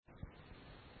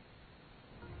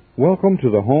Welcome to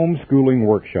the Homeschooling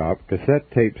Workshop cassette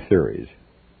tape series.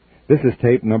 This is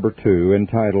tape number 2,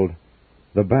 entitled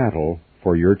The Battle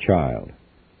for Your Child.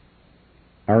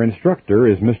 Our instructor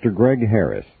is Mr. Greg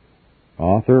Harris,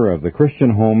 author of The Christian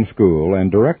Home School and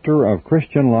director of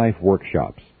Christian Life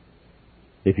Workshops.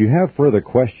 If you have further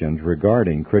questions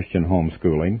regarding Christian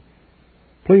homeschooling,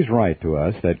 please write to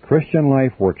us at Christian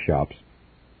Life Workshops,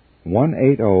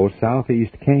 180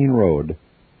 Southeast Kane Road,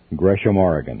 Gresham,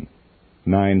 Oregon,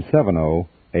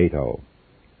 97080.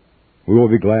 We will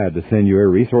be glad to send you a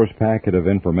resource packet of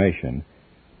information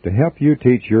to help you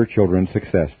teach your children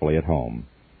successfully at home.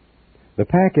 The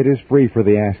packet is free for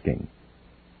the asking,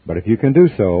 but if you can do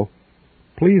so,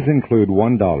 please include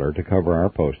 $1 to cover our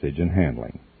postage and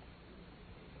handling.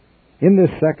 In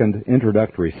this second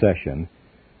introductory session,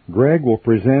 Greg will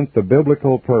present the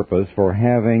biblical purpose for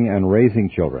having and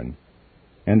raising children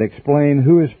and explain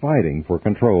who is fighting for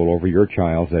control over your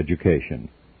child's education.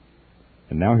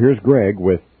 And now here's Greg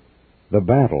with The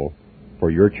Battle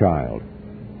for Your Child.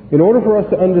 In order for us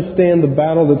to understand the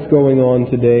battle that's going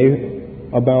on today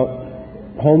about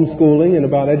homeschooling and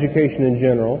about education in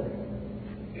general,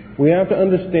 we have to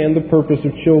understand the purpose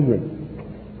of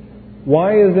children.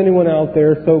 Why is anyone out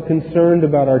there so concerned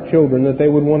about our children that they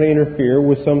would want to interfere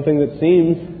with something that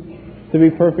seems to be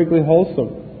perfectly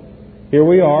wholesome? Here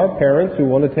we are, parents who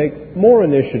want to take more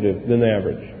initiative than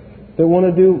average, that want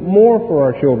to do more for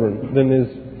our children than is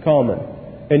common.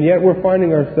 And yet we're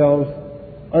finding ourselves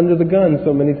under the gun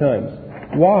so many times.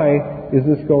 Why is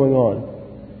this going on?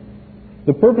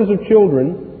 The purpose of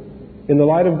children, in the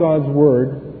light of God's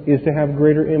Word, is to have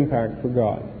greater impact for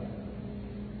God.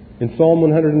 In Psalm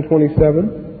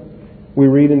 127, we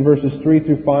read in verses 3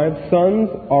 through 5, "Sons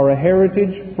are a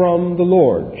heritage from the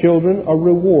Lord, children a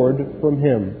reward from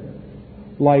Him.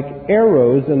 Like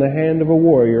arrows in the hand of a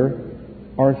warrior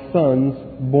are sons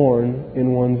born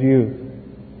in one's youth."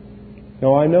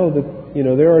 Now I know that,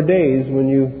 there are days when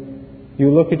you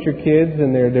look at your kids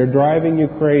and they're driving you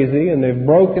crazy and they've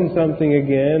broken something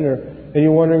again, and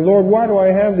you're wondering, "Lord, why do I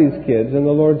have these kids?" And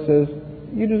the Lord says,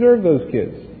 "You deserve those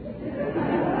kids.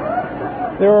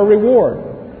 They're a reward.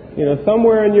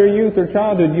 Somewhere in your youth or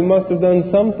childhood you must have done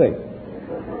something.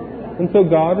 And so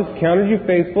God has counted you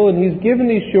faithful, and He's given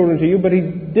these children to you, but He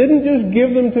didn't just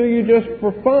give them to you just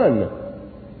for fun.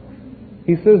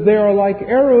 He says they are like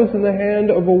arrows in the hand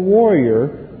of a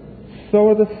warrior, so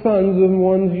are the sons of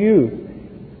one's youth.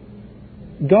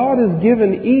 God has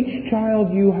given each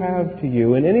child you have to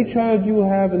you, and any child you will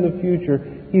have in the future,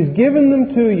 He's given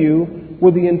them to you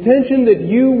with the intention that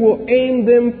you will aim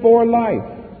them for life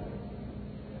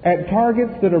at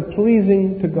targets that are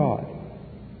pleasing to God.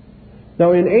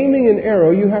 Now, in aiming an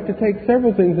arrow, you have to take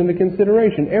several things into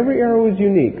consideration. Every arrow is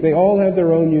unique. They all have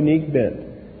their own unique bent.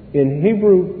 In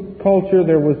Hebrew culture,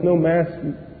 there was no mass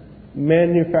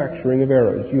manufacturing of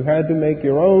arrows. You had to make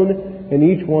your own, and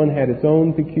each one had its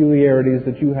own peculiarities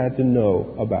that you had to know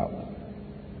about.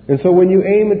 And so when you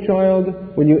aim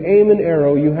an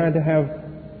arrow, you had to have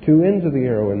two ends of the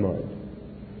arrow in mind.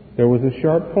 There was a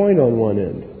sharp point on one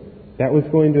end. That was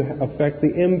going to affect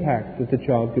the impact that the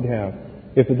child could have.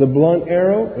 If it's a blunt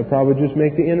arrow, it'll probably just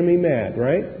make the enemy mad,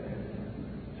 right?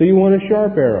 So you want a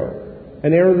sharp arrow,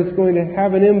 an arrow that's going to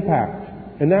have an impact.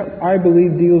 And that, I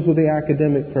believe, deals with the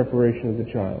academic preparation of the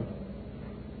child.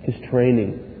 His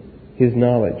training, his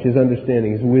knowledge, his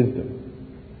understanding, his wisdom.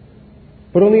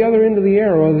 But on the other end of the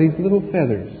arrow are these little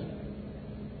feathers.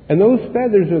 And those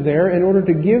feathers are there in order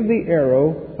to give the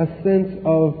arrow a sense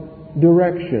of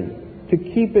direction, to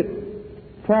keep it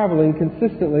traveling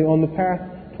consistently on the path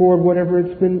toward whatever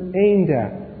it's been aimed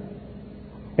at.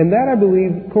 And that, I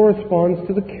believe, corresponds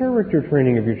to the character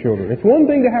training of your children. It's one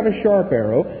thing to have a sharp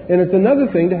arrow, and it's another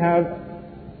thing to have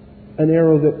an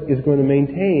arrow that is going to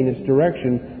maintain its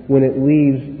direction when it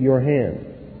leaves your hand.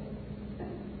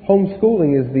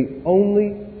 Homeschooling is the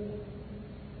only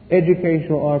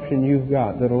educational option you've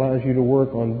got that allows you to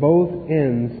work on both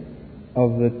ends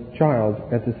of the child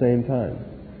at the same time.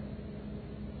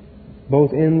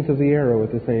 Both ends of the arrow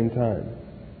at the same time.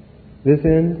 This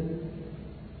end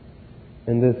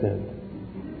and this end.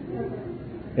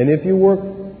 And if you work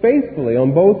faithfully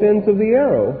on both ends of the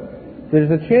arrow,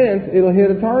 there's a chance it'll hit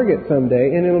a target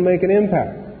someday and it'll make an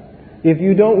impact. If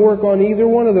you don't work on either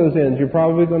one of those ends, you're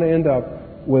probably going to end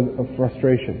up with a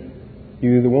frustration.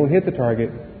 You either won't hit the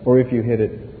target, or if you hit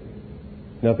it,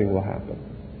 nothing will happen.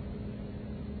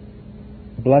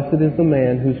 Blessed is the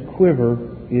man whose quiver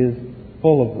is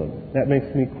full of them. That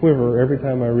makes me quiver every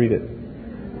time I read it.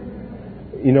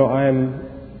 I am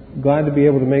glad to be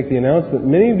able to make the announcement.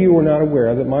 Many of you were not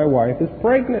aware that my wife is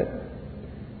pregnant.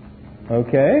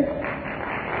 Okay?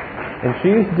 And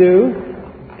she's due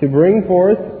to bring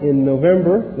forth in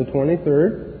November the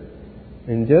 23rd.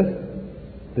 And just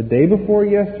the day before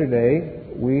yesterday,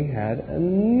 we had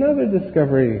another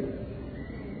discovery.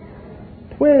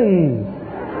 Twins!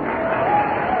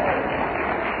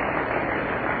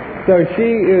 So she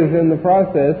is in the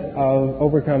process of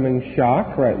overcoming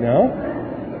shock right now.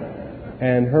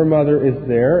 And her mother is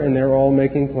there, and they're all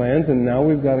making plans, and now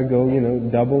we've got to go,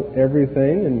 double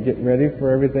everything and get ready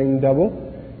for everything double.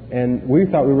 And we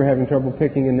thought we were having trouble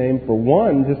picking a name for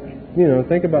one. Just,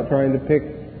 think about trying to pick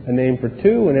a name for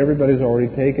two, and everybody's already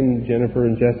taken Jennifer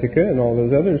and Jessica and all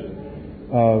those others.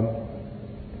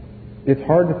 It's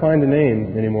hard to find a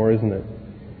name anymore, isn't it?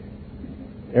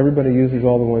 Everybody uses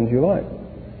all the ones you like.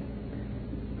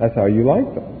 That's how you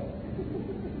like them.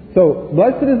 So,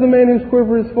 blessed is the man whose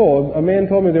quiver is full. A man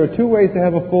told me there are two ways to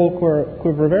have a full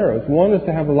quiver of arrows. One is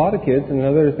to have a lot of kids, and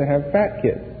another is to have fat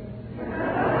kids.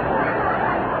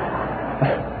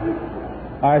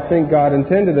 I think God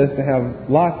intended us to have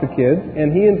lots of kids,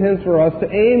 and He intends for us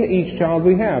to aim each child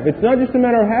we have. It's not just a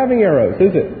matter of having arrows,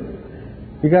 is it?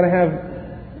 You've got to have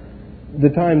the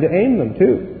time to aim them,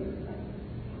 too.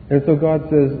 And so God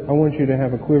says, I want you to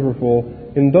have a quiver full.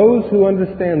 And those who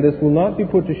understand this will not be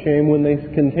put to shame when they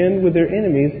contend with their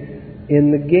enemies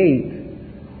in the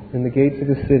gates of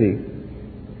the city.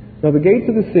 Now, the gates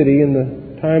of the city, in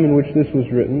the time in which this was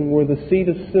written, were the seat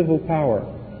of civil power.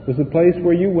 It was the place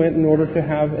where you went in order to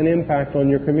have an impact on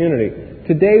your community.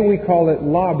 Today we call it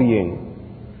lobbying.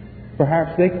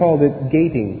 Perhaps they called it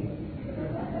gating.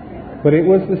 But it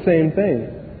was the same thing.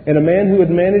 And a man who had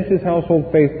managed his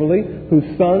household faithfully,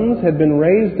 whose sons had been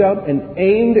raised up and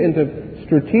aimed into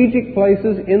strategic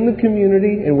places in the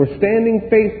community and were standing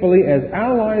faithfully as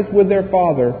allies with their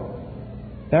father,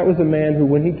 that was a man who,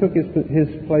 when he took his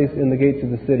place in the gates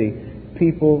of the city,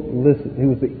 people listened. He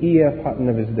was the E.F. Hutton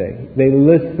of his day. They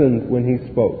listened when he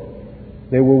spoke.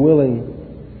 They were willing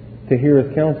to hear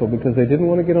his counsel because they didn't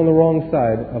want to get on the wrong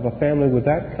side of a family with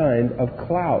that kind of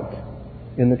clout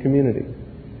in the community.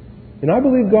 And I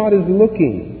believe God is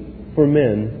looking for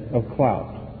men of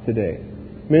clout today.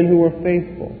 Men who are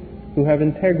faithful, who have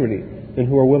integrity, and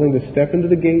who are willing to step into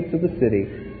the gates of the city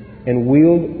and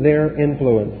wield their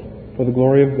influence for the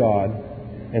glory of God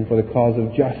and for the cause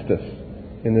of justice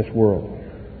in this world.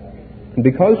 And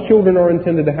because children are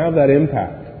intended to have that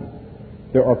impact,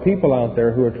 there are people out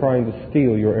there who are trying to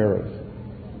steal your arrows.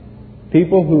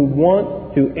 People who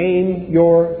want to aim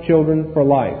your children for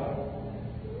life.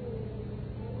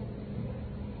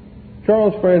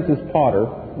 Charles Francis Potter,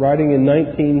 writing in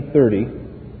 1930,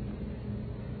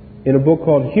 in a book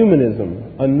called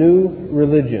Humanism, A New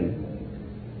Religion,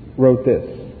 wrote this: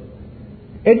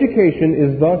 Education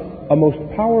is thus a most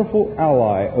powerful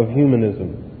ally of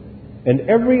humanism, and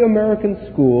every American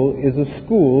school is a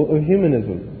school of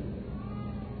humanism.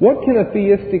 What can a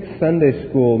theistic Sunday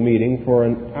school meeting for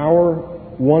an hour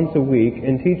once a week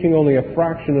and teaching only a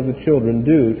fraction of the children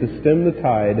do to stem the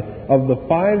tide of the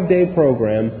 5-day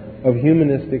program of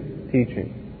humanistic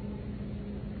teaching?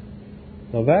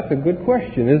 Now that's a good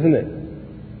question, isn't it?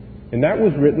 And that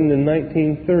was written in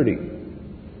 1930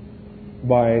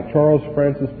 by Charles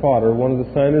Francis Potter, one of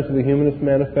the signers of the Humanist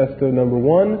Manifesto No.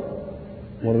 1,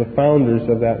 one of the founders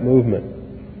of that movement.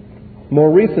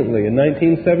 More recently, in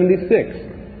 1976,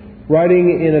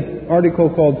 writing in an article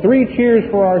called 3 Cheers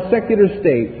for Our Secular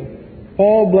State,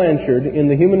 Paul Blanchard, in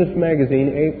the Humanist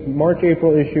magazine,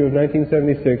 March-April issue of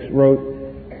 1976, wrote,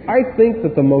 I think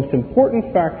that the most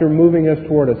important factor moving us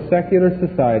toward a secular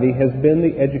society has been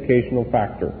the educational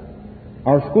factor.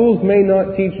 Our schools may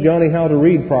not teach Johnny how to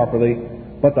read properly,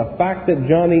 but the fact that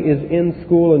Johnny is in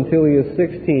school until he is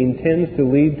 16 tends to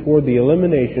lead toward the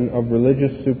elimination of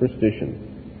religious superstition.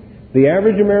 The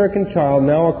average American child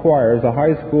now acquires a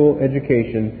high school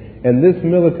education, and this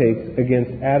militates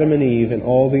against Adam and Eve and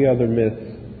all the other myths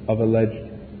of alleged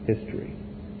history.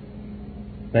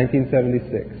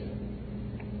 1976.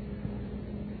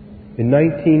 In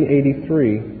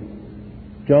 1983,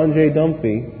 John J.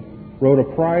 Dunphy wrote a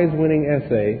prize-winning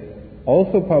essay,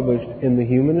 also published in the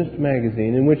Humanist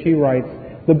magazine, in which he writes,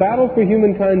 The battle for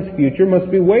humankind's future must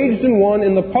be waged and won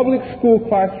in the public school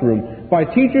classroom by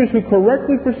teachers who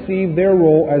correctly perceive their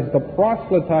role as the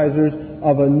proselytizers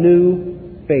of a new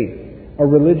faith, a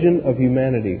religion of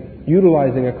humanity,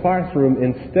 utilizing a classroom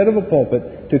instead of a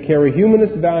pulpit to carry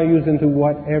humanist values into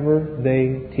whatever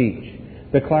they teach.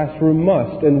 The classroom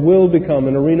must and will become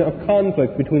an arena of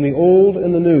conflict between the old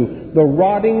and the new, the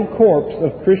rotting corpse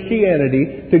of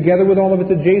Christianity, together with all of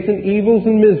its adjacent evils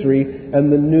and misery,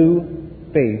 and the new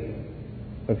faith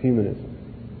of humanism.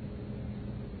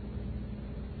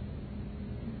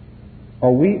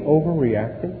 Are we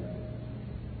overreacting?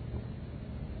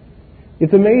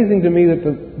 It's amazing to me that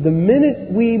the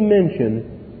minute we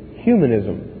mention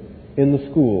humanism in the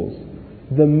schools,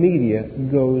 the media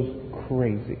goes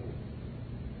crazy.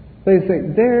 They say,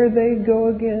 there they go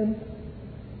again.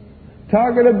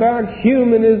 Talking about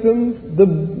humanism, the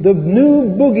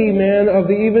new boogeyman of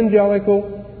the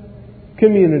evangelical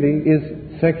community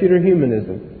is secular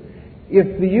humanism.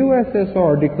 If the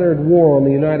USSR declared war on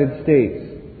the United States,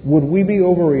 would we be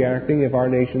overreacting if our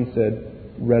nation said,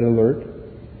 red alert?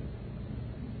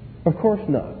 Of course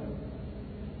not.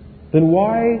 Then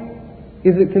why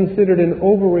is it considered an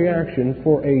overreaction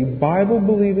for a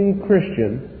Bible-believing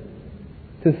Christian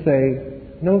to say,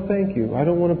 no thank you, I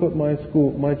don't want to put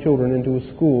my children into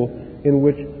a school in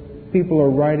which people are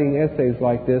writing essays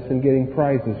like this and getting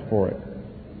prizes for it?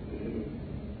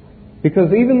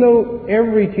 Because even though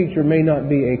every teacher may not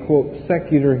be a, quote,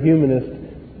 secular humanist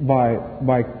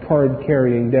by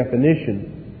card-carrying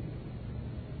definition,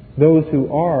 those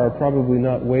who are probably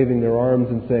not waving their arms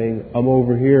and saying, I'm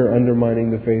over here undermining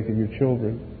the faith of your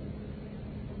children.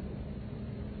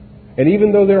 And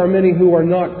even though there are many who are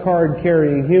not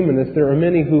card-carrying humanists, there are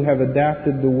many who have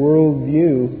adapted the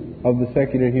worldview of the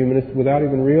secular humanists without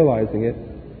even realizing it.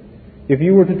 If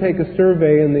you were to take a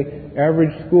survey in the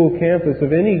average school campus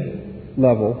of any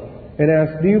level and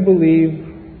ask, do you believe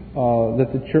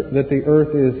that the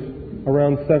earth is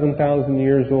around 7,000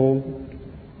 years old?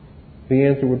 The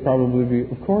answer would probably be,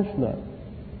 of course not.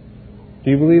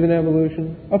 Do you believe in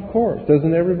evolution? Of course.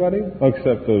 Doesn't everybody?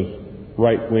 Except those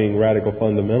right-wing radical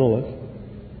fundamentalists.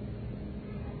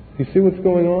 You see what's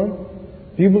going on?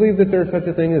 Do you believe that there's such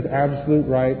a thing as absolute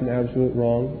right and absolute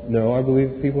wrong? No, I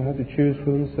believe people have to choose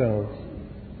for themselves.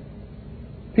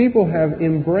 People have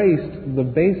embraced the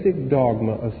basic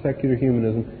dogma of secular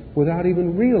humanism without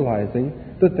even realizing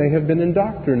that they have been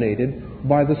indoctrinated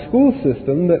by the school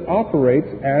system that operates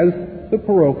as the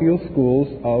parochial schools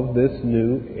of this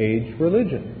new age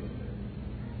religion.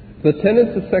 The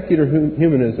tenets of secular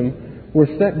humanism were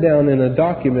set down in a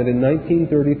document in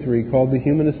 1933 called the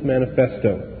Humanist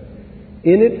Manifesto.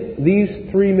 In it,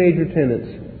 these three major tenets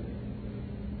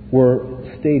were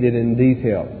stated in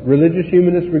detail. Religious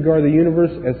humanists regard the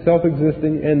universe as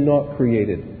self-existing and not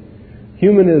created.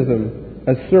 Humanism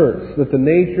asserts that the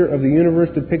nature of the universe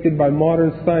depicted by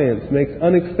modern science makes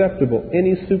unacceptable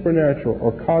any supernatural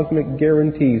or cosmic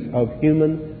guarantees of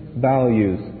human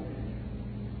values.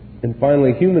 And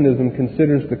finally, humanism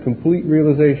considers the complete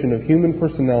realization of human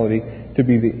personality to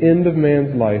be the end of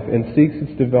man's life and seeks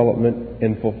its development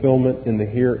and fulfillment in the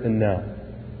here and now.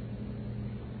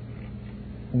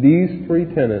 These three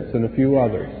tenets and a few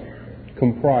others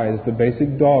comprise the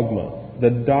basic dogma, the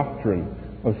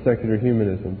doctrine of secular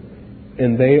humanism,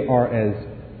 and they are as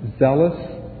zealous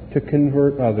to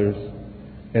convert others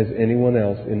as anyone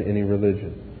else in any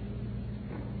religion.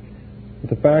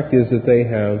 But the fact is that they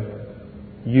have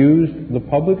used the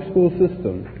public school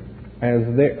system as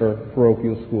their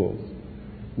parochial schools.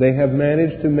 They have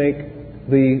managed to make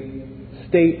the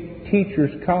state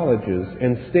teachers' colleges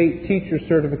and state teacher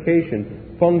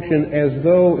certification function as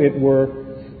though it were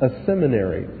a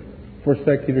seminary for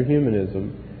secular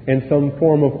humanism and some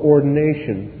form of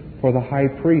ordination for the high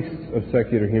priests of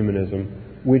secular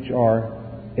humanism, which are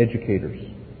educators.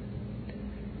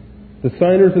 The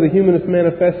signers of the Humanist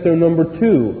Manifesto number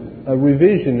 2, a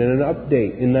revision and an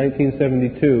update in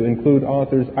 1972, include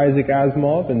authors Isaac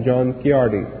Asimov and John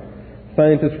Ciardi,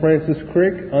 scientists Francis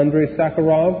Crick, Andrei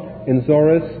Sakharov, and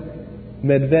Zoris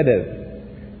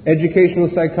Medvedev, educational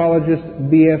psychologist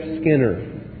B.F. Skinner,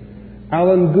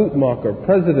 Alan Guttmacher,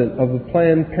 president of the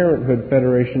Planned Parenthood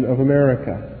Federation of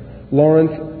America,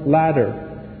 Lawrence Ladder,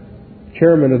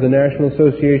 chairman of the National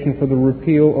Association for the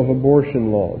Repeal of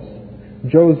Abortion Laws,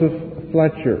 Joseph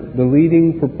Fletcher, the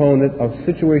leading proponent of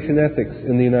situation ethics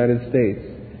in the United States,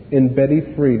 and Betty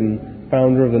Friedan,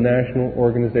 founder of the National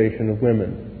Organization of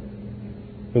Women.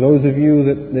 For those of you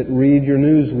that read your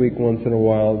Newsweek once in a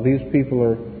while, these people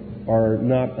are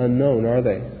not unknown, are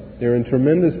they? They're in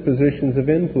tremendous positions of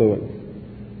influence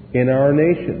in our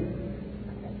nation.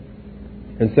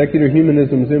 And secular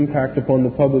humanism's impact upon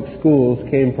the public schools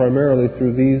came primarily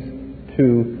through these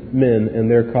two men and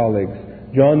their colleagues.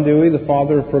 John Dewey, the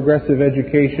father of progressive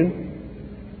education,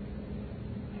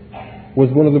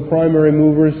 was one of the primary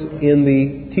movers in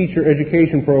the teacher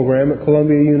education program at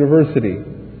Columbia University.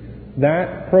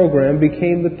 That program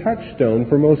became the touchstone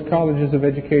for most colleges of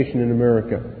education in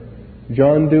America.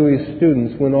 John Dewey's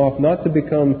students went off not to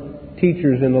become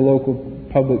teachers in the local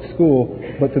public school,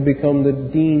 but to become the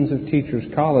deans of teachers'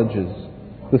 colleges,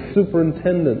 the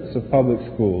superintendents of public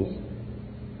schools.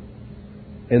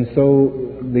 And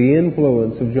so the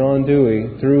influence of John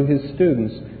Dewey through his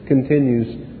students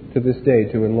continues to this day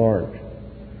to enlarge.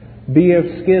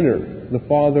 B.F. Skinner, the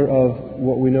father of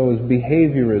what we know as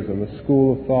behaviorism, a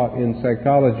school of thought in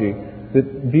psychology that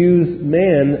views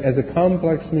man as a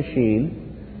complex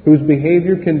machine whose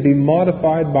behavior can be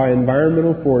modified by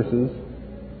environmental forces.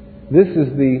 This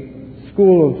is the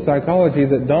school of psychology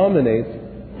that dominates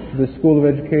the School of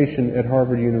Education at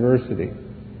Harvard University.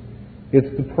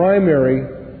 It's the primary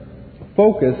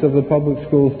focus of the public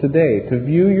schools today, to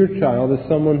view your child as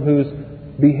someone whose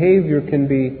behavior can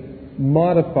be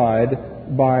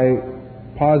modified by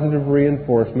positive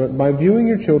reinforcement, by viewing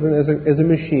your children as a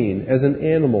machine, as an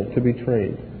animal to be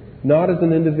trained, not as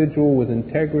an individual with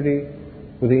integrity,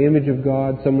 with the image of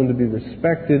God, someone to be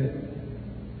respected.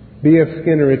 B.F.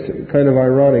 Skinner, it's kind of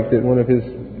ironic that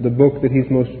the book that he's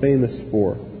most famous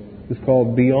for is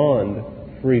called Beyond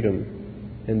Freedom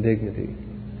and Dignity.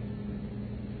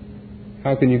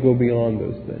 How can you go beyond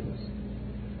those things?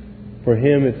 For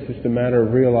him, it's just a matter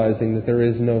of realizing that there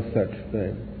is no such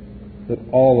thing, that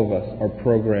all of us are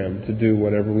programmed to do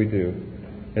whatever we do.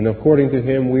 And according to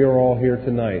him, we are all here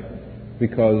tonight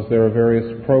because there are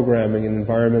various programming and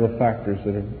environmental factors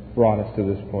that have brought us to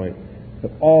this point.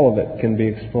 But all of it can be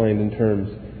explained in terms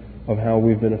of how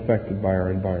we've been affected by our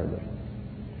environment.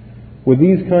 With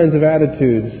these kinds of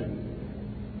attitudes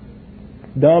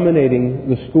dominating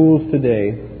the schools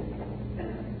today,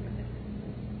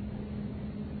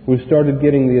 we've started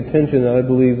getting the attention that I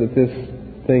believe that this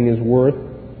thing is worth.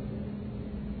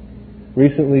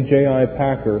 Recently, J.I.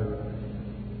 Packer,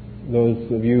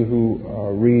 those of you who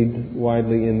read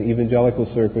widely in evangelical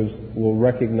circles will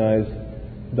recognize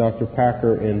Dr.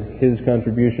 Packer and his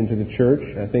contribution to the church.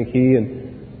 I think he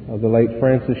and the late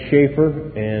Francis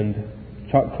Schaeffer and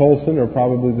Chuck Colson are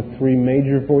probably the three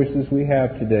major voices we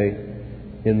have today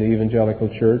in the evangelical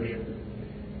church.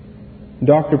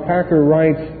 Dr. Packer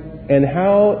writes, "And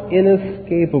how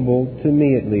inescapable, to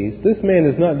me at least," this man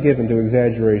is not given to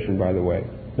exaggeration, by the way.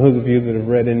 Those of you that have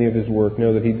read any of his work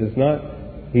know that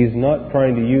he's not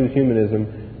trying to use humanism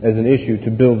as an issue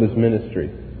to build his ministry,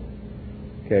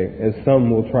 as some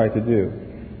will try to do.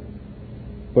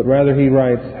 But rather he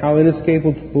writes, "How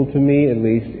inescapable to me, at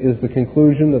least, is the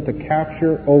conclusion that the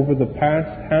capture over the past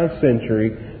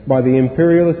half-century by the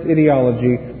imperialist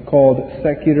ideology called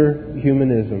secular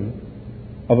humanism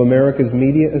of America's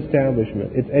media establishment,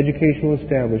 its educational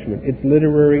establishment, its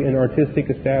literary and artistic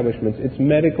establishments, its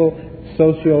medical,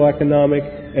 socioeconomic,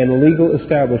 and legal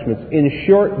establishments, in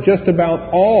short, just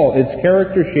about all its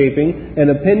character-shaping and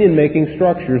opinion-making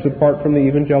structures apart from the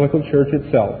evangelical church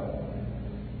itself,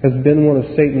 has been one of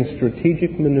Satan's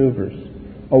strategic maneuvers,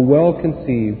 a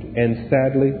well-conceived and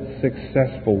sadly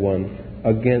successful one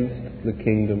against the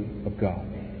kingdom of God."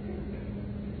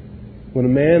 When a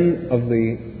man of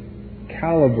the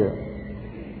caliber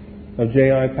of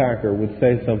J.I. Packer would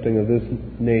say something of this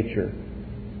nature,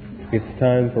 it's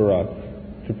time for us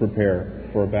to prepare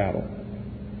for a battle.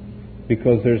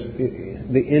 Because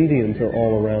the Indians are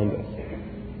all around us.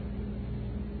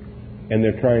 And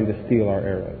they're trying to steal our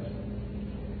arrows.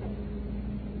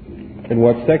 And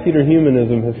what secular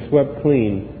humanism has swept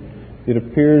clean, it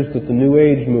appears that the New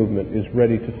Age movement is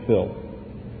ready to fill.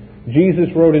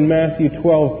 Jesus wrote in Matthew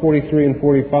 12:43 and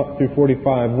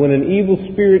 45, "When an evil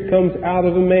spirit comes out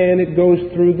of a man, it goes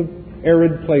through the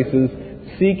arid places,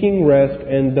 seeking rest,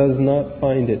 and does not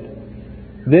find it.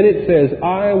 Then it says,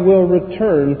 'I will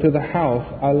return to the house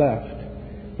I left.'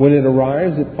 When it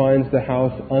arrives, it finds the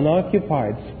house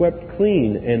unoccupied, swept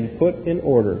clean, and put in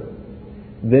order.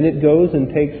 Then it goes and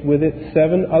takes with it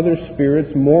 7 other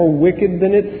spirits more wicked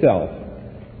than itself,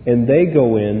 and they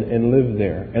go in and live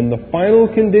there. And the final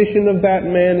condition of that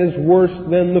man is worse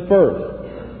than the first."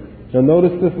 Now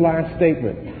notice this last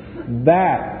statement.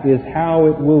 That is how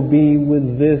it will be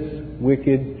with this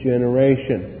wicked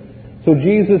generation. So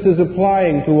Jesus is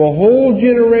applying to a whole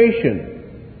generation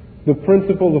the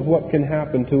principle of what can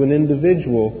happen to an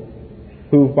individual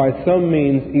who by some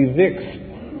means evicts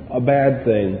a bad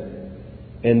thing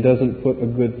and doesn't put a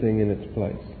good thing in its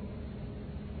place.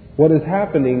 What is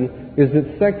happening is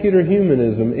that secular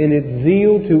humanism, in its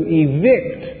zeal to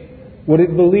evict what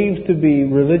it believes to be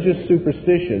religious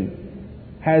superstition,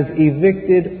 has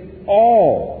evicted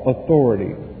all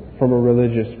authority from a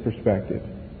religious perspective.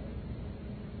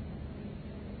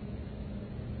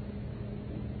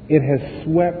 It has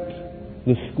swept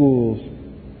the schools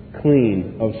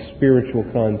clean of spiritual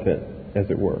content,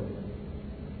 as it were.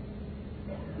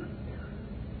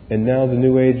 And now the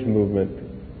New Age movement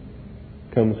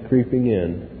comes creeping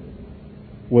in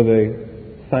with a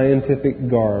scientific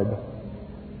garb,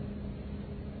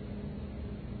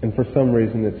 and for some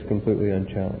reason it's completely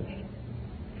unchallenged.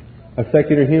 A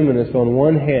secular humanist on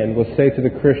one hand will say to the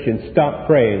Christian, "Stop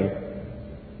praying,"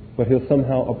 but he'll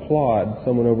somehow applaud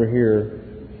someone over here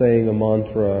saying a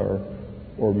mantra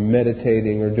or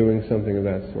meditating or doing something of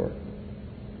that sort.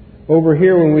 Over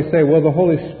here when we say, well, the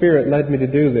Holy Spirit led me to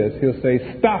do this, he'll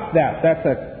say, stop that! That's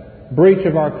a breach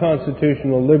of our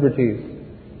constitutional liberties.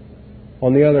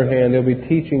 On the other hand, they'll be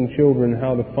teaching children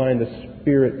how to find a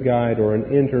spirit guide or an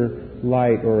inner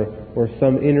light or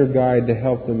some inner guide to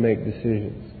help them make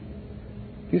decisions.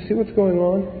 Do you see what's going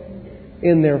on?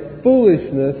 In their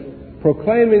foolishness,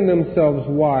 proclaiming themselves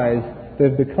wise,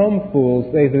 they've become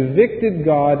fools, they've evicted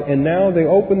God, and now they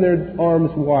open their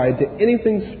arms wide to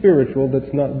anything spiritual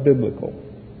that's not biblical.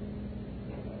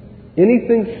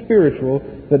 Anything spiritual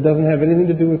that doesn't have anything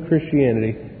to do with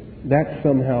Christianity, that's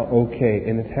somehow okay,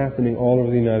 and it's happening all over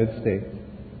the United States.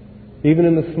 Even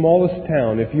in the smallest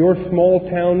town, if your small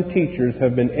town teachers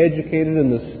have been educated in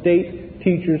the state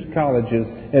teachers' colleges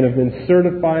and have been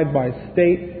certified by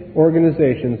state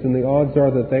organizations, then the odds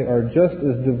are that they are just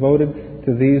as devoted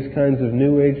to these kinds of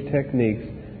New Age techniques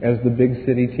as the big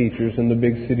city teachers in the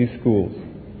big city schools.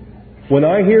 When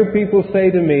I hear people say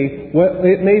to me, well,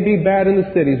 it may be bad in the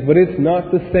cities, but it's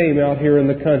not the same out here in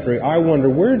the country, I wonder,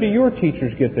 where do your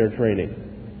teachers get their training?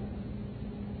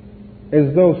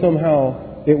 As though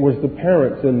somehow it was the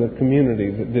parents in the community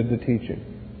that did the teaching.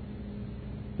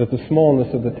 That the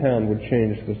smallness of the town would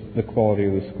change the quality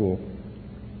of the school.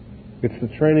 It's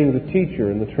the training of the teacher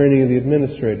and the training of the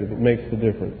administrator that makes the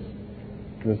difference.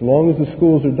 And as long as the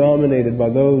schools are dominated by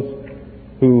those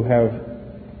who have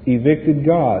evicted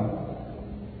God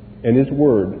and His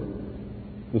Word,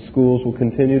 the schools will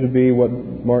continue to be what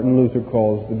Martin Luther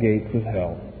calls the gates of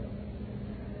hell.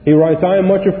 He writes, I am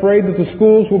much afraid that the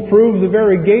schools will prove the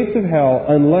very gates of hell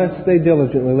unless they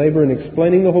diligently labor in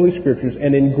explaining the Holy Scriptures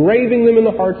and engraving them in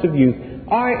the hearts of youth.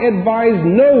 I advise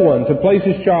no one to place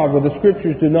his child where the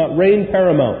Scriptures do not reign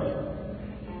paramount.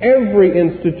 Every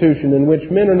institution in which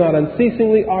men are not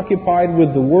unceasingly occupied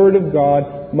with the Word of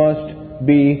God must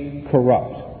be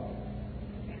corrupt.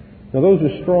 Now those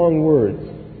are strong words,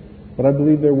 but I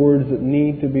believe they're words that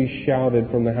need to be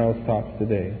shouted from the housetops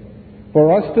today.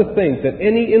 For us to think that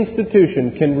any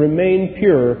institution can remain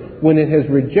pure when it has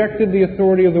rejected the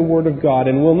authority of the Word of God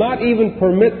and will not even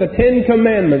permit the Ten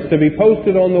Commandments to be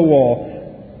posted on the wall,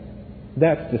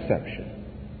 that's deception.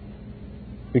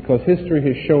 Because history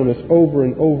has shown us over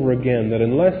and over again that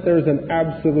unless there's an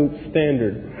absolute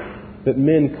standard that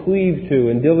men cleave to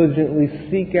and diligently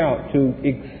seek out to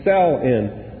excel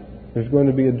in, there's going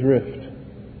to be a drift.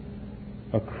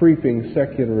 A creeping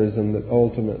secularism that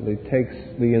ultimately takes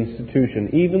the institution,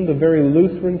 even the very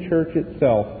Lutheran Church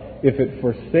itself, if it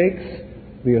forsakes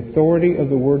the authority of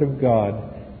the Word of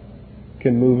God,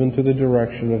 can move into the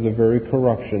direction of the very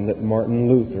corruption that Martin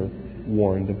Luther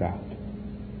warned about.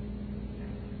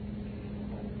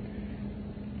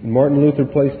 Martin Luther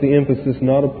placed the emphasis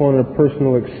not upon a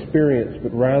personal experience,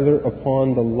 but rather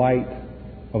upon the light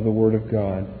of the Word of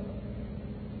God.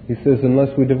 He says,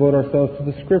 unless we devote ourselves to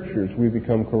the Scriptures, we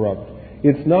become corrupt.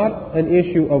 It's not an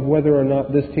issue of whether or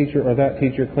not this teacher or that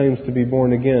teacher claims to be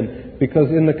born again, because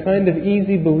in the kind of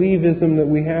easy believism that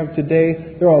we have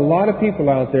today, there are a lot of people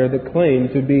out there that claim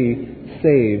to be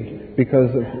saved because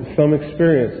of some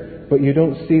experience, but you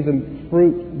don't see the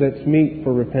fruit that's meet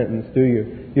for repentance, do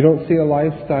you? You don't see a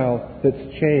lifestyle that's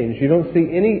changed. You don't see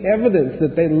any evidence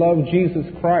that they love Jesus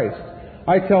Christ.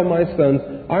 I tell my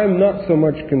sons, I am not so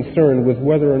much concerned with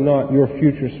whether or not your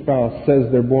future spouse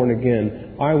says they're born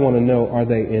again. I want to know, are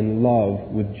they in love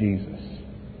with Jesus?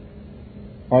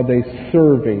 Are they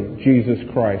serving Jesus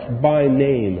Christ by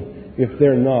name? If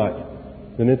they're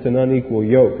not, then it's an unequal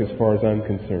yoke as far as I'm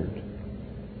concerned.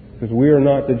 Because we are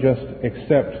not to just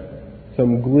accept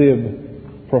some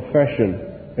glib profession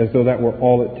as though that were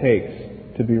all it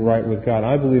takes to be right with God.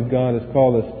 I believe God has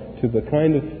called us to the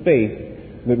kind of faith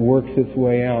that works its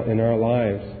way out in our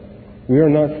lives. We are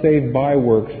not saved by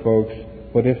works, folks,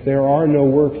 but if there are no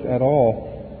works at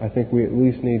all, I think we at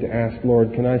least need to ask,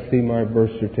 Lord, can I see my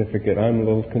birth certificate? I'm a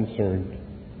little concerned.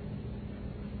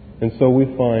 And so we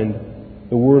find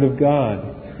the Word of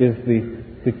God is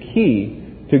the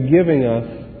key to giving us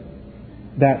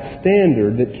that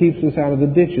standard that keeps us out of the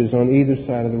ditches on either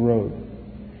side of the road.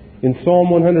 In Psalm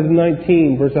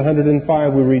 119, verse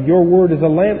 105, we read, Your word is a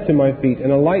lamp to my feet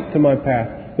and a light to my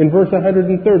path. In verse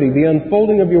 130, the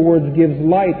unfolding of your words gives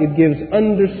light, it gives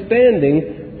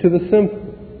understanding to the simple.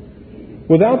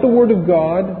 Without the Word of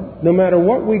God, no matter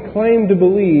what we claim to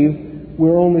believe,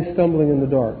 we're only stumbling in the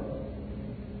dark.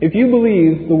 If you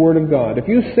believe the Word of God, if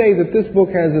you say that this book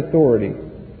has authority,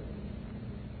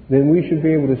 then we should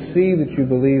be able to see that you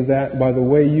believe that by the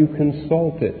way you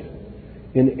consult it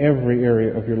in every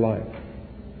area of your life.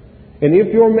 And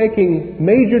if you're making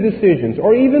major decisions,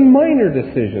 or even minor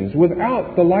decisions,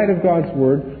 without the light of God's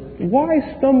Word,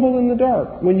 why stumble in the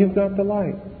dark when you've got the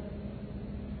light?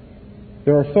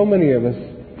 There are so many of us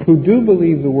who do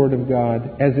believe the Word of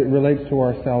God as it relates to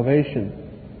our salvation.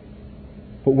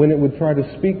 But when it would try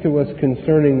to speak to us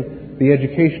concerning the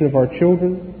education of our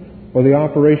children, or the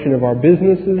operation of our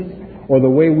businesses, or the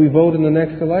way we vote in the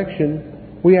next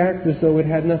election, we act as though it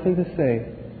had nothing to say.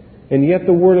 And yet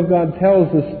the Word of God tells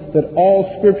us that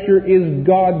all Scripture is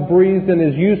God-breathed and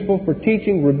is useful for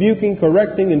teaching, rebuking,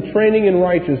 correcting, and training in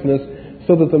righteousness,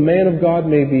 so that the man of God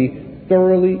may be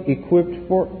thoroughly equipped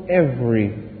for every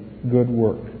good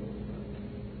work.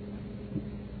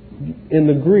 In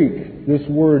the Greek, this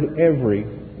word every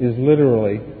is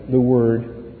literally the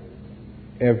word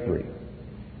every.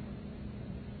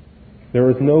 There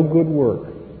is no good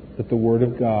work that the Word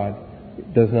of God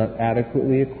does not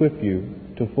adequately equip you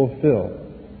to fulfill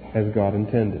as God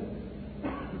intended.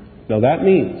 Now that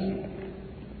means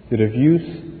that if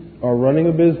you are running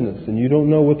a business and you don't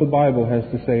know what the Bible has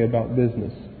to say about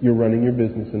business, you're running your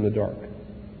business in the dark.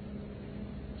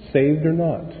 Saved or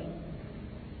not,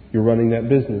 you're running that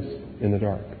business in the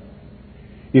dark.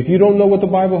 If you don't know what the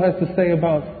Bible has to say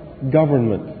about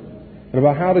government and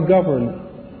about how to govern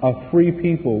a free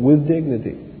people with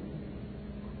dignity,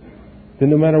 then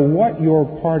no matter what your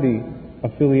party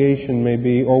affiliation may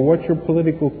be or what your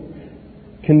political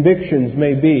convictions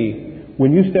may be,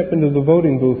 when you step into the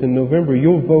voting booth in November,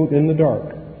 you'll vote in the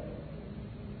dark.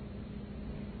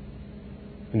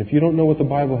 And if you don't know what the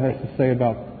Bible has to say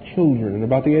about children and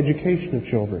about the education of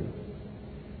children,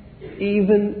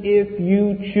 even if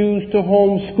you choose to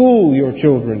homeschool your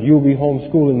children, you'll be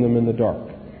homeschooling them in the dark.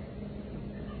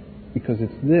 Because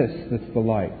it's this that's the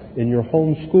light. And your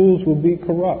home schools will be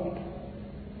corrupt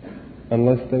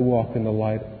unless they walk in the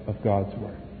light of God's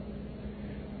Word.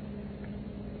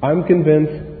 I'm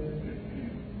convinced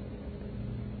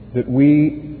that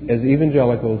we, as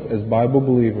evangelicals, as Bible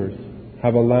believers,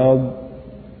 have allowed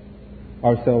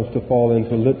ourselves to fall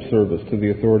into lip service to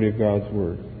the authority of God's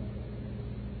Word.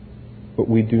 But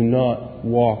we do not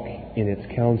walk in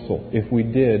its counsel. If we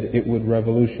did, it would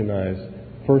revolutionize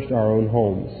first our own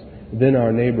homes, then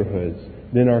our neighborhoods,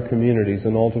 then our communities,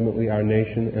 and ultimately our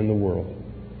nation and the world.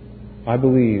 I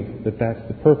believe that that's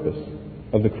the purpose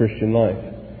of the Christian life,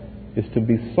 is to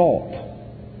be salt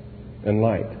and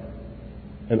light.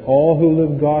 And all who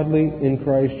live godly in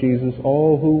Christ Jesus,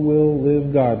 all who will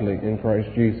live godly in Christ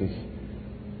Jesus,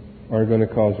 are going to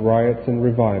cause riots and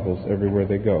revivals everywhere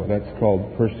they go. That's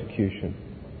called persecution.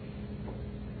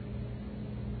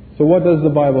 So what does the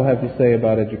Bible have to say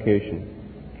about education?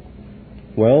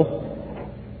 Well,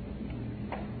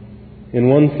 in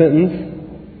one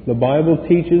sentence, the Bible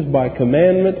teaches by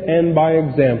commandment and by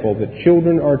example that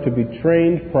children are to be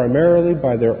trained primarily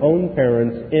by their own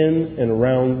parents in and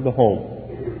around the home.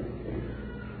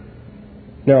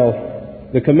 Now,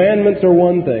 the commandments are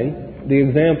one thing, the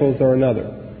examples are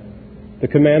another. The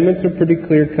commandments are pretty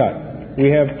clear-cut. We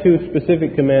have two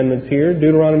specific commandments here.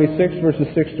 Deuteronomy 6, verses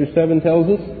 6 through 7 tells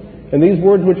us, "And these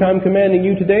words which I am commanding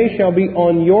you today shall be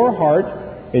on your heart,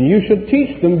 and you shall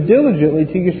teach them diligently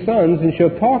to your sons, and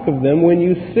shall talk of them when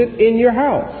you sit in your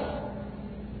house,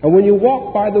 and when you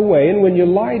walk by the way, and when you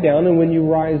lie down, and when you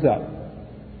rise up."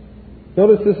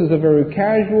 Notice this is a very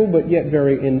casual but yet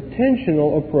very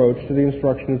intentional approach to the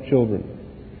instruction of children.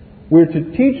 We're to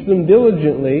teach them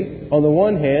diligently on the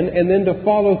one hand, and then to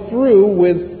follow through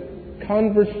with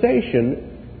conversation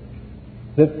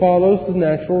that follows the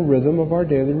natural rhythm of our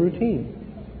daily routine.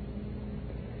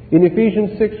 In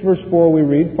Ephesians 6, verse 4, we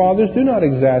read, "Fathers, do not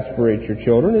exasperate your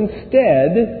children.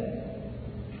 Instead,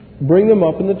 bring them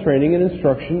up in the training and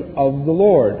instruction of the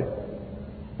Lord."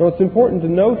 Now, it's important to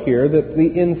note here that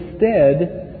the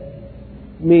 "instead"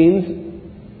 means,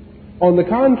 on the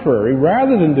contrary,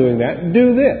 rather than doing that,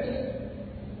 do this.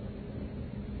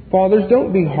 Fathers,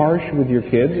 don't be harsh with your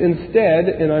kids. Instead,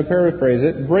 and I paraphrase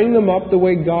it, bring them up the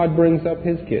way God brings up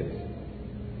His kids.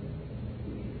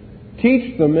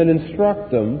 Teach them and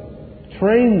instruct them,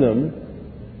 train them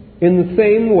in the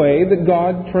same way that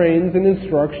God trains and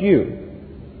instructs you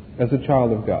as a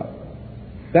child of God.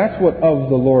 That's what "of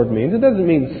the Lord" means. It doesn't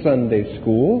mean Sunday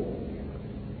school.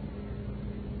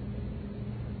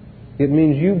 It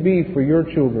means you be for your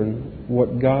children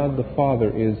what God the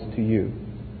Father is to you.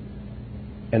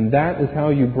 And that is how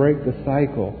you break the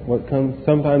cycle, what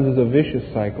sometimes is a vicious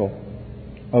cycle,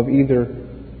 of either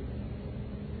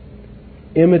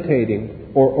imitating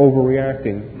or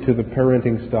overreacting to the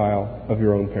parenting style of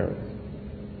your own parents.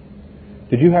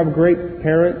 Did you have great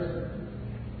parents?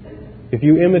 If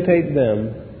you imitate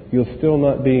them, you'll still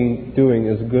not be doing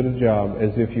as good a job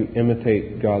as if you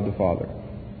imitate God the Father.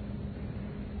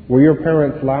 Were your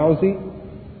parents lousy?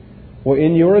 Well,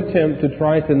 in your attempt to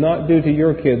try to not do to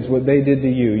your kids what they did to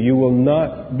you, you will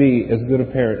not be as good a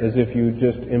parent as if you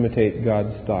just imitate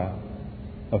God's style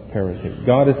of parenting.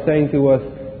 God is saying to us,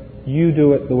 you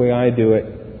do it the way I do it,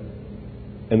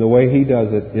 and the way He does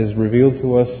it is revealed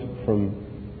to us from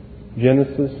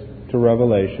Genesis to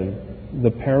Revelation. The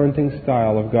parenting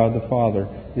style of God the Father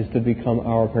is to become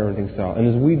our parenting style. And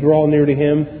as we draw near to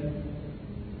Him,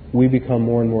 we become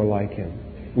more and more like Him.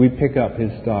 We pick up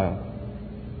His style.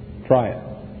 Try it.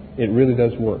 It really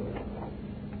does work.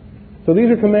 So these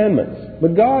are commandments.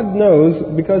 But God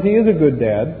knows, because He is a good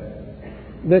dad,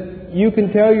 that you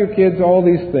can tell your kids all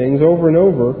these things over and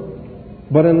over,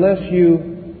 but unless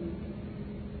you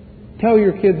tell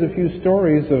your kids a few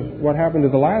stories of what happened to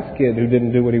the last kid who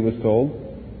didn't do what he was told,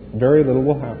 very little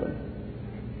will happen.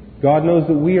 God knows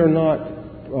that we are not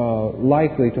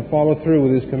likely to follow through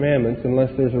with His commandments unless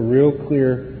there's a real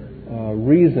clear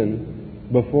reason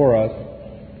before us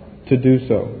to do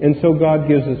so. And so God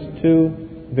gives us two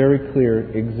very clear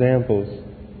examples.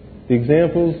 The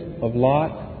examples of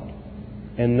Lot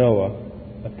and Noah,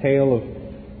 a tale of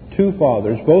two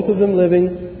fathers, both of them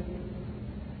living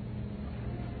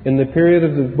in the period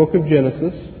of the book of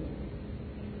Genesis,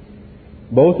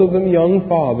 both of them young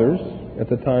fathers at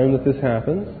the time that this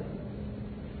happens,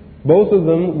 both of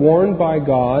them warned by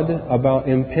God about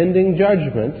impending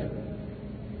judgment,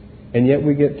 and yet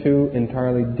we get two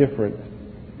entirely different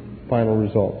final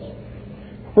results.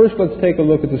 First, let's take a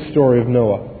look at the story of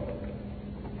Noah.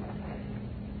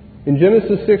 In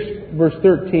Genesis 6, verse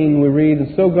 13, we read,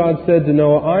 "And so God said to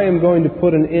Noah, I am going to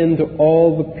put an end to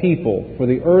all the people, for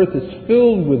the earth is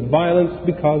filled with violence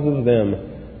because of them.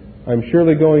 I'm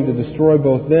surely going to destroy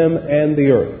both them and the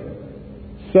earth.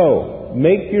 So,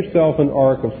 make yourself an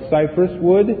ark of cypress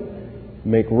wood,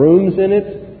 make rooms in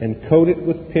it, and coat it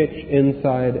with pitch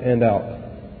inside and out."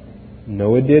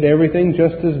 Noah did everything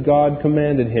just as God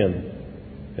commanded him.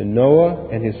 And Noah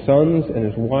and his sons and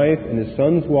his wife and his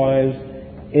sons' wives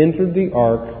entered the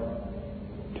ark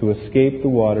to escape the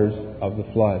waters of the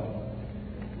flood.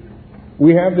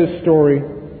 We have this story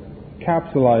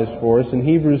capsulized for us in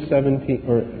Hebrews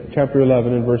chapter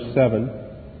 11 and verse 7,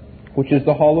 which is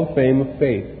the Hall of Fame of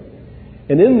faith.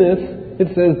 And in this,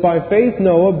 it says, "By faith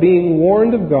Noah, being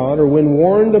warned of God," or when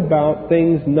warned about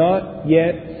things not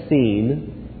yet seen,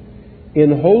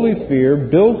 "in holy fear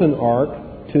built an ark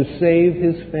to save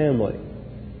his family.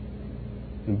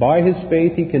 And by his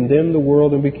faith he condemned the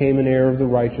world and became an heir of the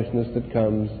righteousness that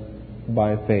comes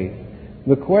by faith."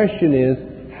 The question is,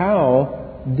 how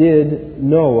did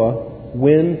Noah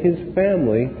win his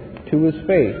family to his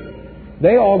faith?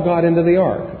 They all got into the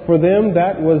ark. For them,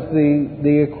 that was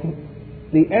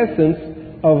the essence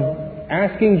of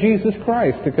asking Jesus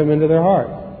Christ to come into their heart.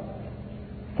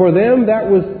 For them, that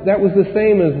was the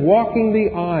same as walking the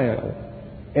aisle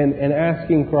and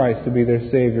asking Christ to be their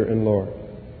Savior and Lord.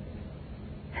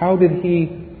 How did he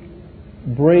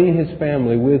bring his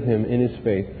family with him in his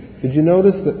faith? Did you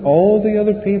notice that all the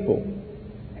other people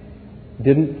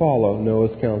didn't follow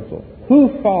Noah's counsel? Who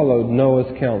followed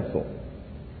Noah's counsel?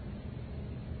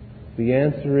 The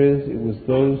answer is, it was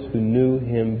those who knew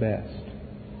him best.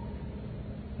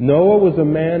 Noah was a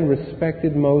man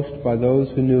respected most by those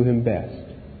who knew him best.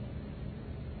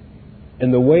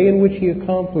 And the way in which he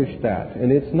accomplished that,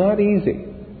 and it's not easy,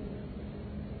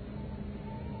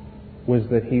 was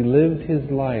that he lived his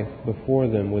life before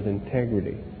them with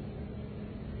integrity.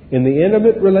 In the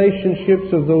intimate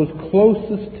relationships of those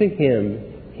closest to him,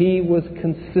 he was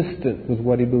consistent with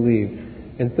what he believed.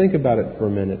 And think about it for a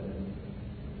minute.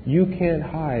 You can't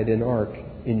hide an ark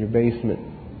in your basement.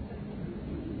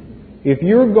 If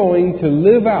you're going to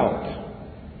live out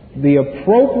the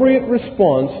appropriate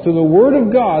response to the Word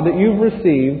of God that you've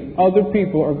received, other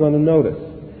people are going to notice.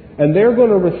 And they're going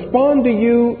to respond to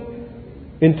you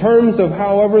in terms of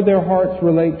however their hearts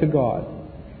relate to God.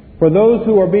 For those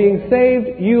who are being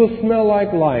saved, you'll smell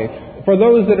like life. For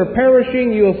those that are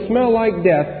perishing, you'll smell like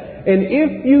death. And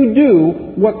if you do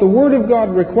what the Word of God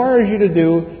requires you to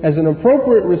do as an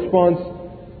appropriate response,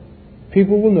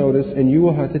 people will notice, and you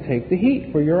will have to take the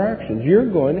heat for your actions. You're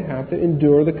going to have to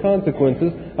endure the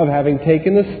consequences of having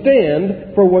taken a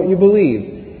stand for what you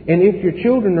believe. And if your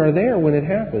children are there when it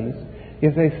happens,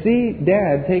 if they see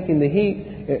Dad taking the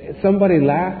heat, somebody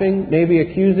laughing, maybe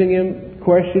accusing him,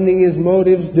 questioning his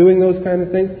motives, doing those kind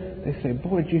of things, they say,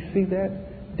 "Boy, did you see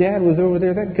that? Dad was over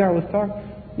there. That guy was talking.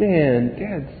 Man,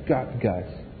 Dad's got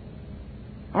guts.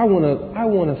 I want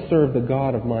to serve the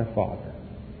God of my father.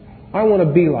 I want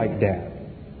to be like Dad."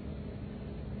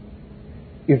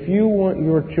 if you want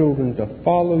your children to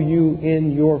follow you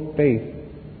in your faith,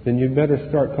 then you'd better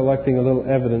start collecting a little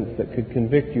evidence that could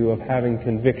convict you of having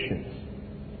convictions.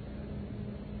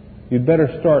 You'd better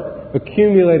start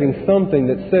accumulating something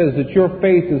that says that your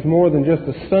faith is more than just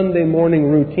a Sunday morning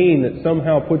routine that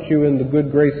somehow puts you in the good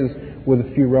graces with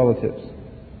a few relatives.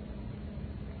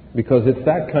 Because it's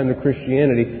that kind of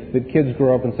Christianity that kids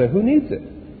grow up and say, who needs it?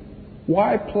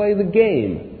 Why play the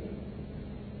game?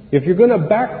 If you're going to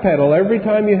backpedal every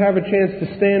time you have a chance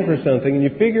to stand for something and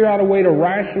you figure out a way to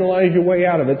rationalize your way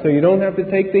out of it so you don't have to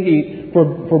take the heat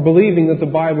for believing that the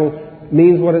Bible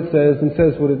means what it says and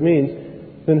says what it means,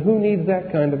 then who needs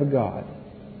that kind of a God?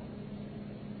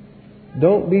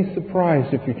 Don't be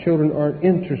surprised if your children aren't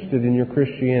interested in your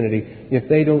Christianity if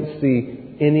they don't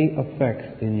see any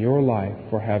effects in your life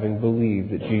for having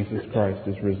believed that Jesus Christ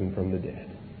is risen from the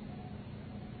dead.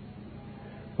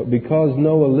 But because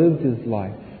Noah lived his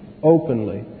life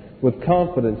openly, with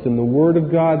confidence in the Word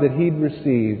of God that he'd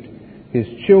received, his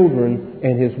children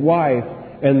and his wife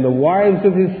and the wives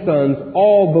of his sons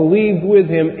all believed with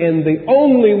him, and the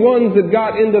only ones that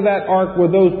got into that ark were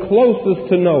those closest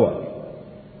to Noah.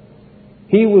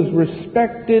 He was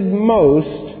respected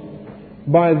most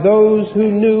by those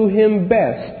who knew him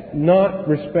best, not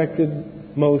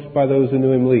respected most by those who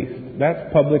knew him least.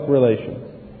 That's public relations.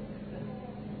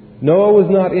 Noah was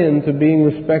not into being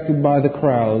respected by the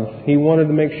crowds. He wanted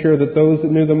to make sure that those that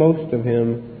knew the most of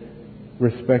him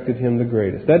respected him the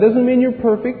greatest. That doesn't mean you're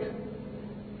perfect,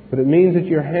 but it means that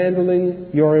you're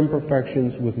handling your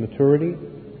imperfections with maturity,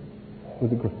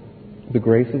 with the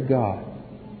grace of God.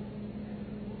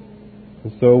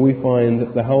 And so we find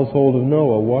that the household of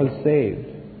Noah was saved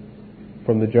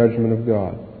from the judgment of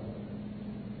God.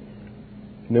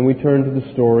 And then we turn to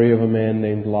the story of a man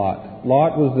named Lot.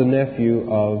 Lot was the nephew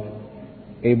of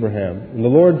Abraham. And the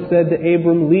Lord said to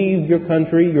Abram, leave your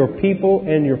country, your people,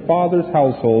 and your father's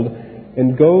household,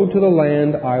 and go to the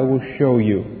land I will show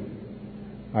you.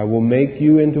 I will make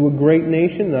you into a great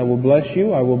nation, and I will bless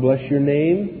you. I will bless your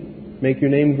name, make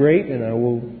your name great,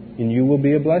 and you will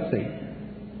be a blessing.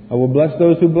 I will bless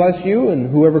those who bless you, and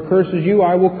whoever curses you,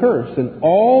 I will curse. And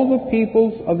all the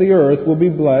peoples of the earth will be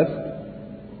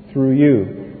blessed through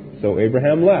you. So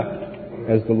Abraham left,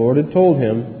 as the Lord had told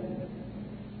him,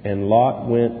 and Lot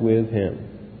went with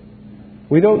him.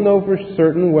 We don't know for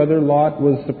certain whether Lot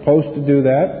was supposed to do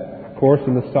that. Of course,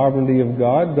 in the sovereignty of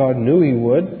God, God knew he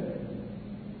would.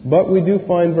 But we do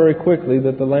find very quickly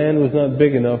that the land was not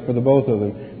big enough for the both of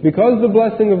them. Because the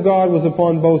blessing of God was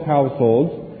upon both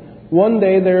households, one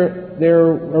day there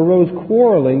arose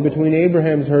quarreling between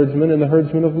Abraham's herdsmen and the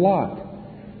herdsmen of Lot.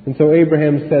 And so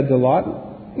Abraham said to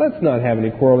Lot, let's not have any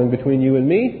quarreling between you and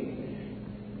me.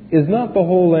 Is not the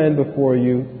whole land before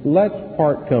you? Let's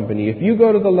part company. If you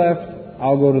go to the left,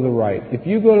 I'll go to the right. If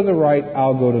you go to the right,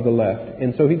 I'll go to the left.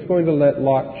 And so he's going to let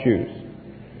Lot choose.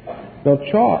 Now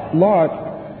Lot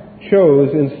chose,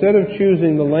 instead of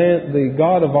choosing the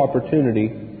God of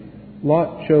opportunity,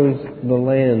 Lot chose the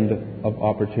land of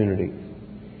opportunity.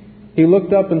 He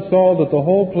looked up and saw that the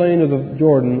whole plain of the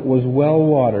Jordan was well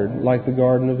watered, like the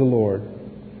garden of the Lord.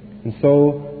 And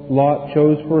so Lot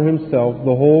chose for himself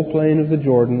the whole plain of the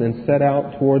Jordan and set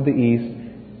out toward the east,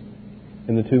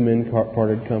 and the two men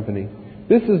parted company.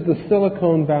 This is the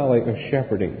Silicon Valley of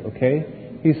shepherding,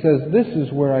 okay? He says, this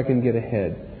is where I can get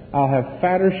ahead. I'll have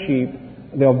fatter sheep.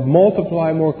 They'll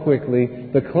multiply more quickly.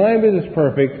 The climate is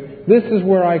perfect. This is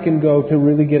where I can go to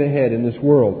really get ahead in this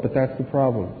world. But that's the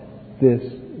problem. This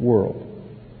world.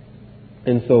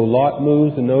 And so Lot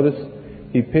moves, and notice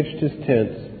he pitched his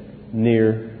tents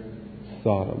near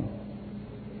Sodom.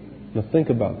 Now think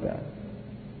about that.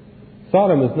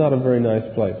 Sodom is not a very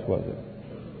nice place, was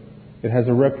it? It has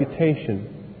a reputation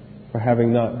for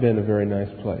having not been a very nice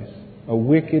place. A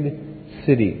wicked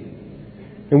city.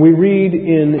 And we read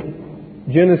in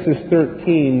Genesis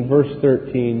 13, verse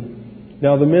 13,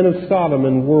 now the men of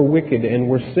Sodom were wicked and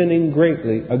were sinning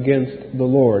greatly against the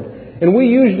Lord. And we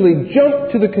usually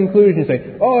jump to the conclusion and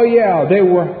say, oh yeah, they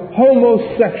were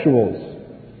homosexuals.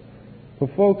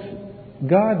 But folks,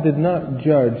 God did not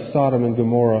judge Sodom and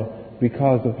Gomorrah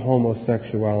because of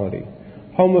homosexuality.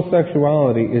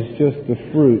 Homosexuality is just the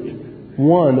fruit,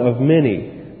 one of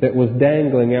many, that was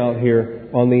dangling out here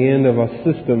on the end of a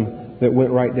system that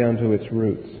went right down to its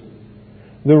roots.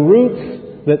 The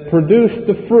roots that produced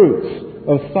the fruits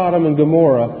of Sodom and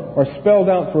Gomorrah are spelled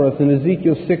out for us in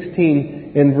Ezekiel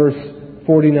 16 in verse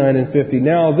 49 and 50.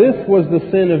 Now this was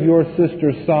the sin of your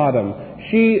sister Sodom.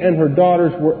 She and her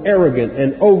daughters were arrogant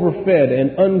and overfed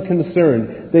and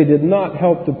unconcerned. They did not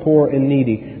help the poor and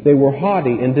needy. They were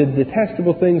haughty and did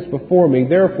detestable things before me.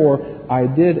 Therefore, I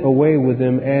did away with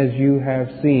them as you have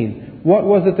seen. What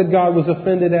was it that God was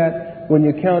offended at when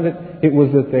you count it? It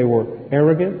was that they were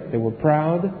arrogant, they were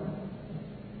proud,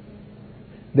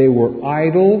 they were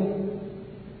idle,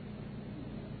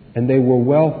 and they were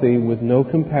wealthy with no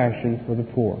compassion for the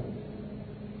poor.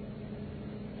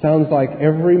 Sounds like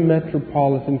every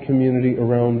metropolitan community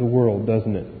around the world,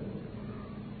 doesn't it?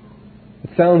 It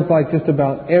sounds like just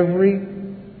about every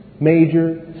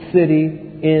major city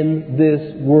in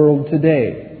this world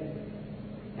today.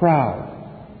 Proud.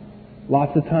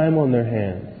 Lots of time on their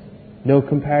hands. No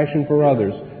compassion for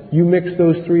others. You mix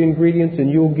those three ingredients and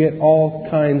you'll get all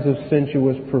kinds of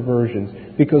sensuous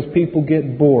perversions. Because people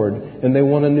get bored and they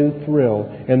want a new thrill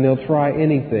and they'll try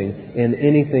anything, and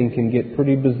anything can get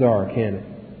pretty bizarre, can't it?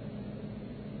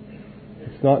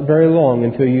 It's not very long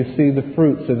until you see the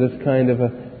fruits of this kind of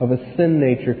a sin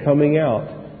nature coming out.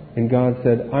 And God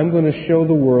said, I'm going to show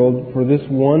the world for this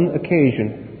one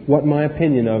occasion what my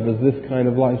opinion of is this kind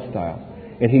of lifestyle.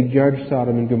 And He judged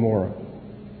Sodom and Gomorrah.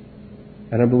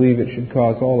 And I believe it should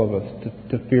cause all of us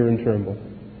to fear and tremble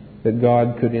that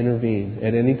God could intervene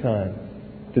at any time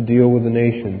to deal with the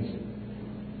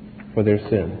nations for their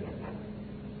sin.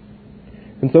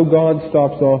 And so God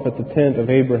stops off at the tent of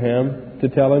Abraham to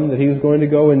tell him that He was going to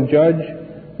go and judge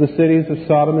the cities of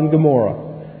Sodom and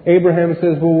Gomorrah. Abraham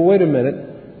says, well, wait a minute.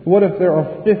 What if there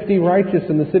are 50 righteous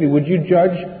in the city? Would you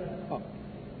judge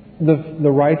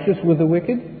the righteous with the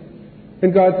wicked?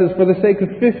 And God says, for the sake of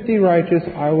 50 righteous,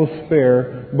 I will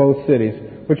spare both cities.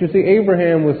 But you see,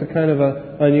 Abraham was a kind of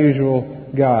an unusual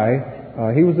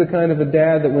guy. He was the kind of a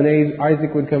dad that when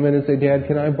Isaac would come in and say, Dad,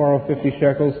 can I borrow 50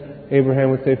 shekels?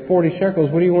 Abraham would say, 40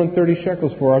 shekels? What do you want 30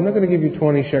 shekels for? I'm not going to give you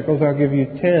 20 shekels, I'll give you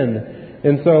 10.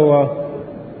 And so,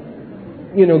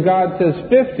 God says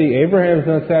 50. Abraham's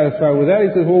not satisfied with that. He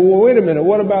says, well, wait a minute.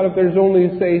 What about if there's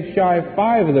only, say, shy of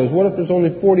 5 of those? What if there's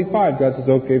only 45? God says,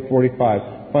 okay,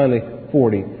 45. Finally,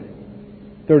 40.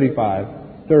 35.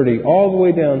 30. All the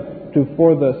way down to,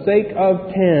 for the sake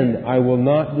of 10, I will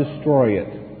not destroy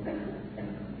it.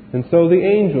 And so the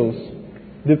angels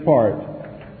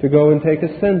depart to go and take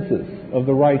a census of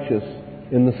the righteous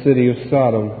in the city of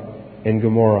Sodom and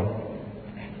Gomorrah.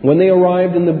 When they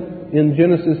arrived in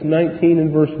Genesis 19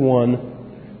 and verse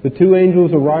 1, the two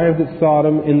angels arrived at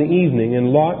Sodom in the evening, and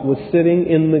Lot was sitting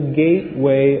in the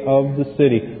gateway of the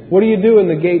city. What do you do in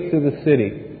the gates of the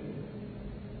city?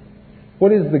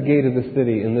 What is the gate of the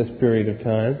city in this period of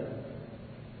time?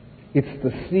 It's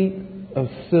the seat of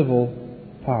civil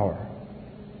power.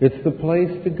 It's the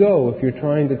place to go if you're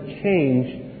trying to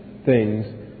change things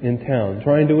in town,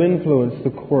 trying to influence the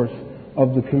course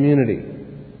of the community.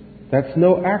 That's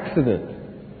no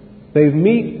accident. They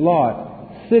meet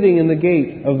Lot sitting in the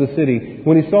gate of the city.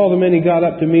 When he saw the men, he got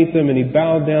up to meet them and he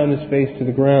bowed down his face to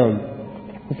the ground.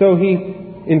 So he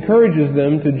encourages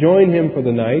them to join him for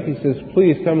the night. He says,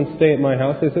 please come and stay at my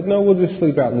house. They said, no, we'll just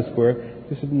sleep out in the square.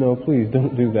 He said, no, please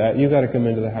don't do that. You've got to come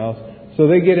into the house. So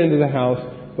they get into the house,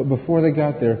 but before they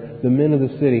got there, the men of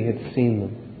the city had seen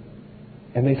them.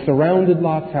 And they surrounded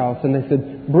Lot's house and they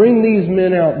said, bring these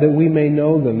men out that we may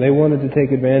know them. They wanted to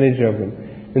take advantage of them.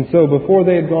 And so before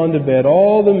they had gone to bed,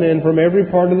 all the men from every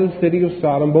part of the city of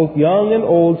Sodom, both young and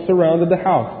old, surrounded the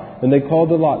house. And they called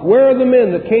to Lot, where are the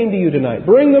men that came to you tonight?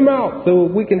 Bring them out so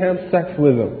we can have sex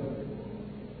with them.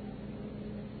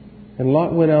 And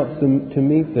Lot went out to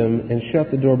meet them and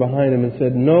shut the door behind him and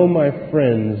said, no, my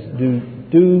friends,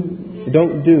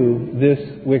 don't do this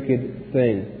wicked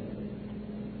thing.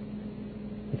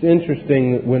 It's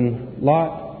interesting that when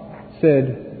Lot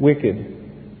said wicked,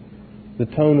 the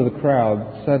tone of the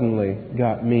crowd suddenly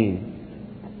got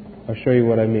mean. I'll show you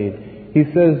what I mean. He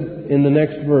says in the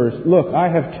next verse, look, I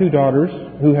have 2 daughters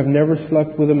who have never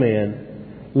slept with a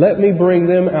man. Let me bring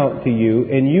them out to you,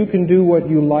 and you can do what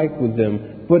you like with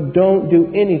them. But don't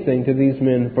do anything to these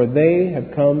men, for they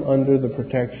have come under the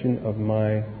protection of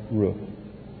my roof.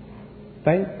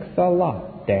 Thanks a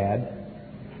lot, Dad.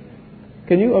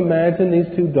 Can you imagine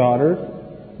these 2 daughters?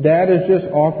 Dad has just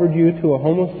offered you to a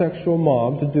homosexual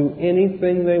mob to do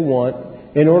anything they want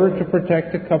in order to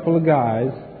protect a couple of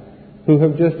guys who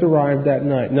have just arrived that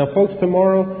night. Now, folks,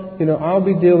 tomorrow, I'll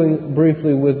be dealing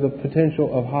briefly with the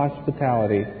potential of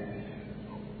hospitality.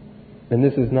 And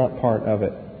this is not part of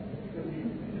it.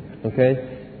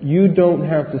 Okay? You don't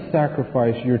have to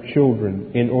sacrifice your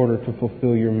children in order to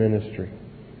fulfill your ministry.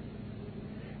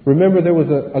 Remember, there was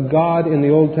a god in the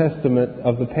Old Testament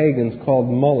of the pagans called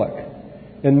Moloch.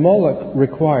 And Moloch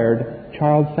required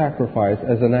child sacrifice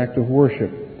as an act of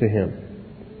worship to him.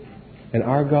 And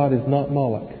our God is not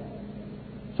Moloch.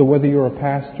 So whether you're a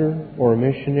pastor or a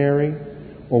missionary,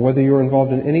 or whether you're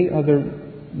involved in any other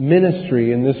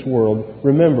ministry in this world,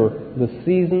 remember, the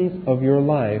seasons of your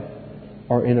life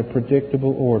are in a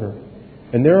predictable order.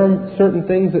 And there are certain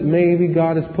things that maybe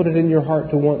God has put it in your heart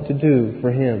to want to do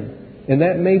for Him. And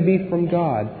that may be from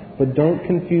God, but don't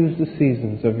confuse the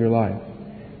seasons of your life.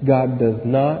 God does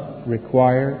not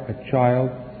require a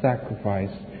child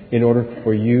sacrifice in order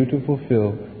for you to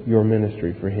fulfill your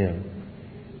ministry for Him.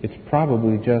 It's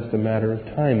probably just a matter of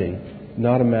timing,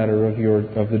 not a matter of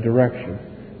the direction.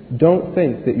 Don't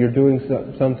think that you're doing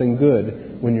something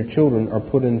good when your children are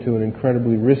put into an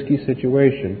incredibly risky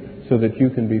situation so that you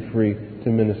can be free to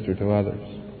minister to others.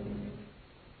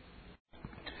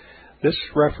 This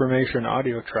Reformation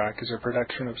audio track is a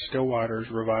production of Stillwater's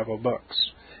Revival Books.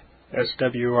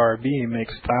 SWRB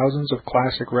makes thousands of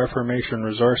classic Reformation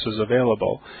resources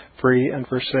available, free and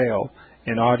for sale,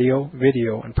 in audio,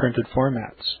 video, and printed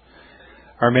formats.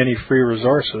 Our many free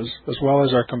resources, as well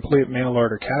as our complete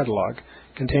mail-order catalog,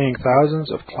 containing thousands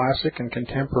of classic and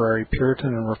contemporary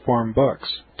Puritan and Reformed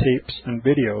books, tapes, and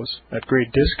videos at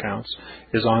great discounts,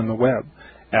 is on the web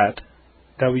at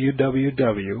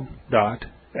www.swrb.com.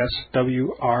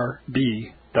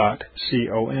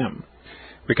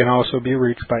 We can also be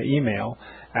reached by email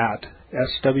at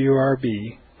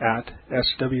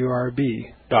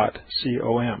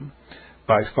swrb@swrb.com,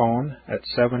 by phone at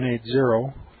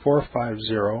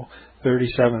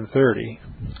 780-450-3730,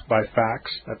 by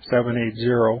fax at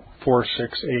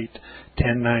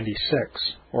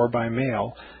 780-468-1096, or by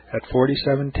mail at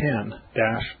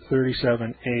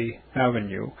 4710-37A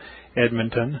Avenue,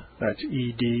 Edmonton, that's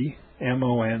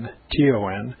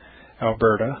Edmonton,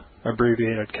 Alberta,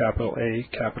 abbreviated capital A,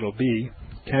 capital B,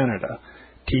 Canada,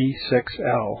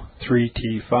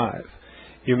 T6L3T5.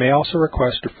 You may also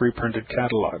request a free printed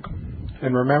catalog.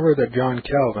 And remember that John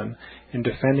Calvin, in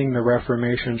defending the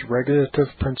Reformation's regulative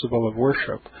principle of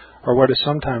worship, or what is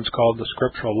sometimes called the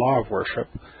scriptural law of worship,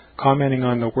 commenting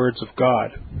on the words of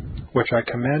God, which I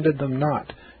commanded them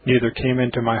not, neither came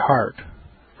into my heart,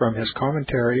 from his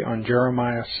commentary on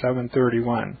Jeremiah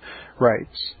 7:31,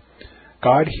 writes,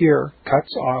 God here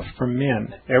cuts off from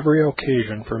men every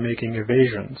occasion for making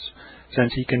evasions,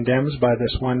 since he condemns by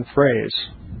this one phrase,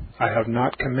 I have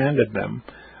not commanded them,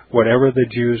 whatever the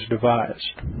Jews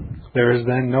devised. There is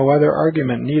then no other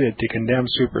argument needed to condemn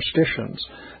superstitions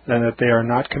than that they are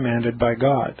not commanded by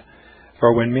God.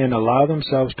 For when men allow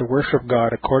themselves to worship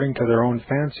God according to their own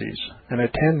fancies, and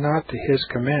attend not to His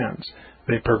commands,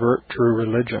 they pervert true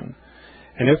religion.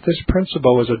 And if this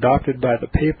principle is adopted by the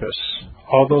Papists,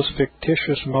 all those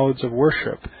fictitious modes of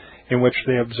worship in which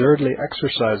they absurdly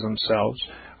exercise themselves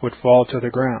would fall to the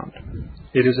ground.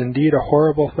 It is indeed a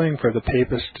horrible thing for the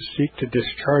Papists to seek to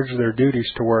discharge their duties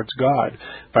towards God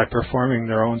by performing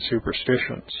their own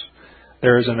superstitions.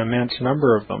 There is an immense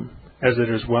number of them, as it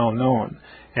is well known,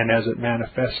 and as it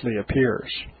manifestly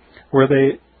appears. Were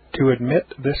they to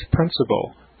admit this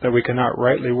principle, that we cannot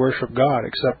rightly worship God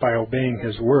except by obeying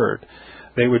His word,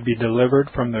 they would be delivered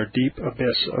from their deep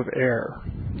abyss of error.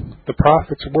 The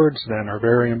prophet's words, then, are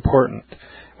very important,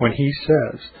 when he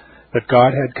says that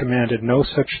God had commanded no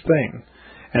such thing,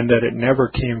 and that it never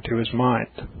came to his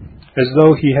mind, as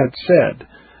though he had said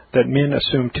that men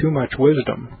assume too much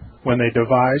wisdom when they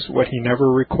devise what he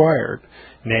never required,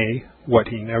 nay, what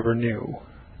he never knew.